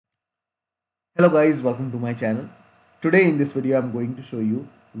Hello guys, welcome to my channel. Today in this video I'm going to show you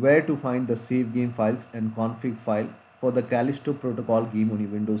where to find the save game files and config file for the Callisto protocol game on your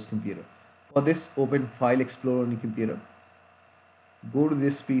Windows computer. For this, open File Explorer on your computer, go to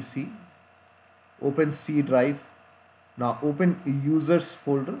this PC, open C drive, now open users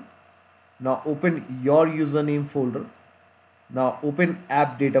folder, now open your username folder, now open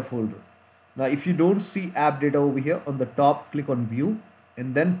app data folder. Now if you don't see app data over here on the top, click on view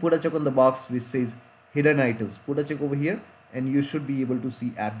and then put a check on the box which says hidden items. Put a check over here and you should be able to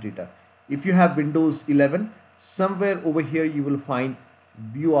see app data. If you have Windows 11, somewhere over here you will find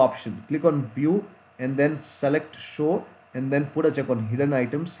view option. Click on view and then select show and then put a check on hidden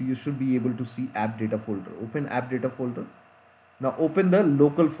items. You should be able to see app data folder. Open app data folder. Now open the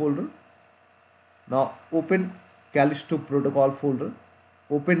local folder. Now open Callisto protocol folder,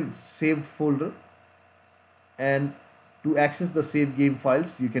 open saved folder, and to access the save game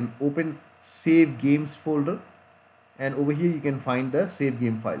files you can open save games folder, and over here you can find the save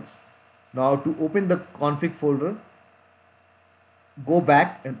game files. Now to open the config folder, go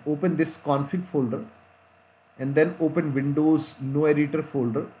back and open this config folder and then open Windows no editor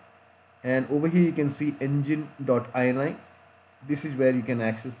folder, and over here you can see engine.ini. This is where you can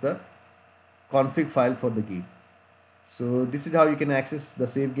access the config file for the game. So this is how you can access the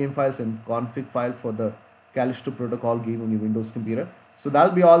save game files and config file for the Callisto protocol game on your Windows computer. So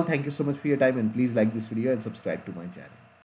that'll be all. Thank you so much for your time, and please like this video and subscribe to my channel.